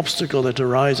every obstacle that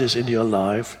arises in your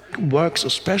life. Works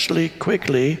especially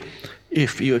quickly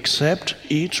if you accept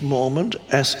each moment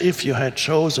as if you had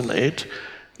chosen it,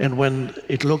 and when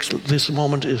it looks this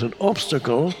moment is an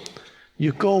obstacle,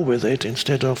 you go with it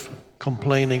instead of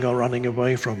complaining or running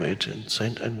away from it,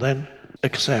 and then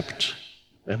accept,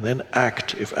 and then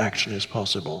act if action is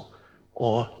possible,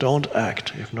 or don't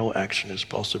act if no action is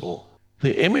possible.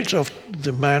 The image of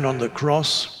the man on the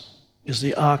cross is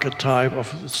the archetype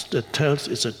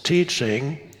it's a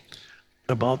teaching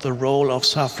about the role of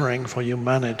suffering for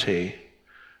humanity.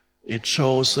 It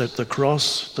shows that the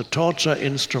cross, the torture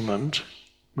instrument,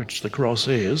 which the cross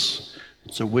is,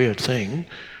 it's a weird thing,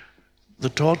 the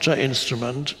torture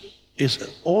instrument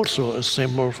is also a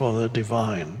symbol for the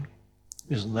divine.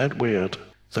 Isn't that weird?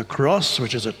 The cross,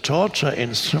 which is a torture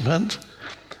instrument,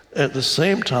 at the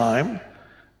same time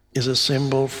is a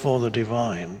symbol for the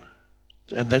divine.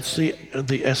 And that's the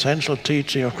essential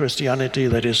teaching of Christianity,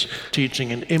 that is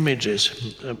teaching in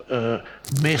images,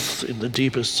 myth in the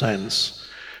deepest sense.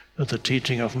 The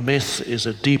teaching of myth is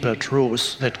a deeper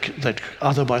truth that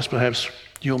otherwise perhaps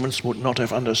humans would not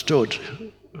have understood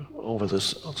over the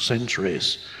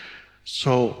centuries.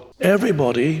 So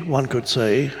everybody, one could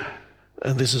say,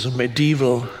 and this is a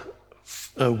medieval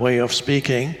way of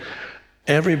speaking,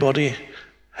 everybody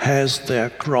has their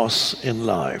cross in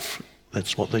life.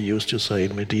 That's what they used to say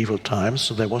in medieval times,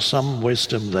 so there was some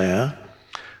wisdom there.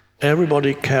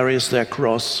 Everybody carries their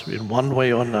cross in one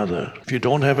way or another. If you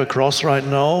don't have a cross right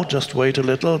now, just wait a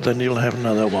little, then you'll have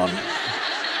another one.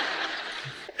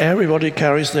 Everybody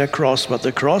carries their cross, but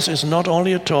the cross is not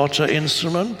only a torture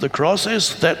instrument, the cross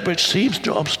is that which seems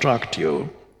to obstruct you.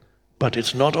 But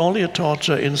it's not only a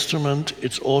torture instrument,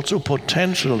 it's also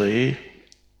potentially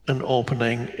an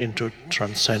opening into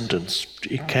transcendence.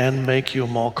 It can make you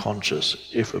more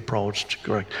conscious if approached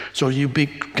correct. So you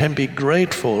can be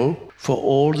grateful for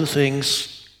all the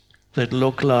things that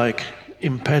look like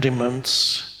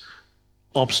impediments,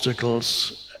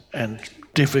 obstacles, and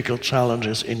difficult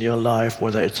challenges in your life,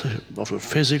 whether it's of a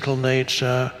physical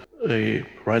nature, a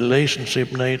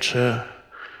relationship nature.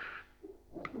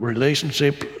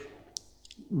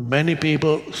 Many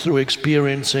people, through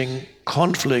experiencing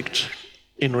conflict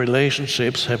in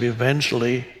relationships, have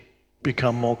eventually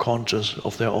become more conscious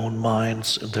of their own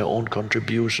minds and their own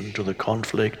contribution to the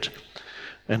conflict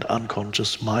and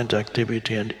unconscious mind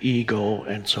activity and ego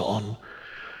and so on.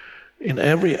 In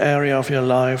every area of your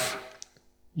life,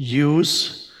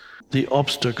 use the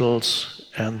obstacles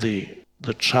and the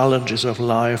the challenges of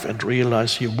life and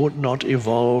realize you would not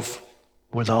evolve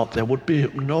without, there would be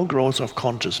no growth of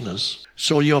consciousness.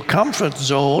 So your comfort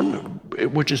zone,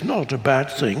 which is not a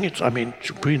bad thing,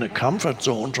 to be in a comfort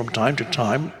zone from time to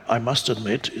time, I must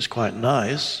admit, is quite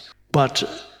nice. But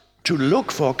to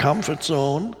look for a comfort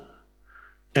zone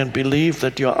and believe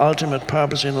that your ultimate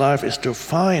purpose in life is to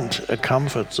find a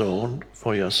comfort zone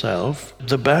for yourself,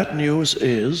 the bad news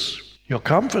is your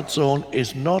comfort zone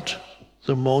is not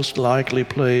the most likely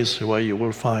place where you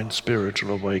will find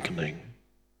spiritual awakening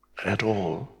at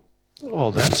all.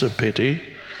 Oh, that's a pity.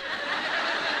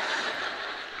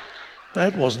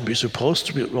 That wasn't supposed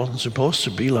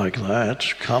to be like that.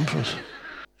 Comfort.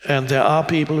 And there are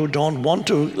people who don't want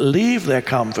to leave their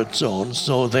comfort zone,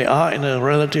 so they are in a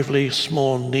relatively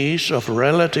small niche of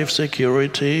relative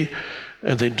security,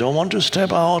 and they don't want to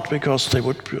step out because they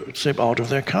would step out of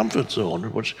their comfort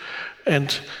zone.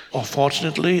 And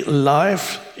unfortunately,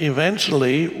 life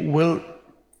eventually will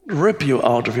rip you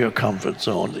out of your comfort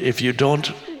zone. If you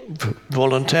don't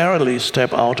voluntarily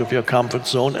step out of your comfort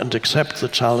zone and accept the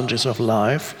challenges of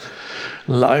life,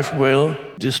 life will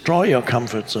destroy your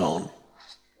comfort zone.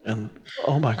 And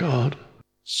oh my God.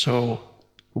 So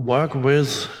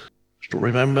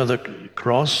remember the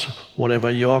cross,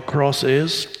 whatever your cross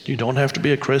is. You don't have to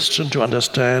be a Christian to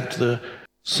understand the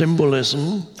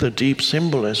symbolism, the deep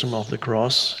symbolism of the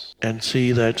cross, and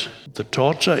see that the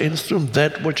torture instrument,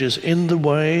 that which is in the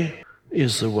way,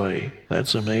 is the way.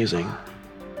 That's amazing.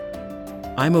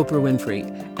 I'm Oprah Winfrey,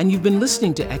 and you've been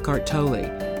listening to Eckhart Tolle,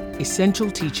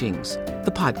 Essential Teachings,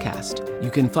 the podcast.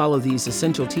 You can follow these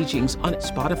essential teachings on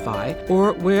Spotify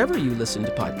or wherever you listen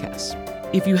to podcasts.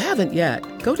 If you haven't yet,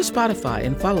 go to Spotify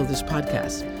and follow this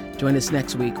podcast. Join us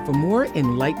next week for more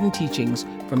enlightened teachings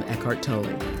from Eckhart Tolle.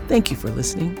 Thank you for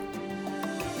listening.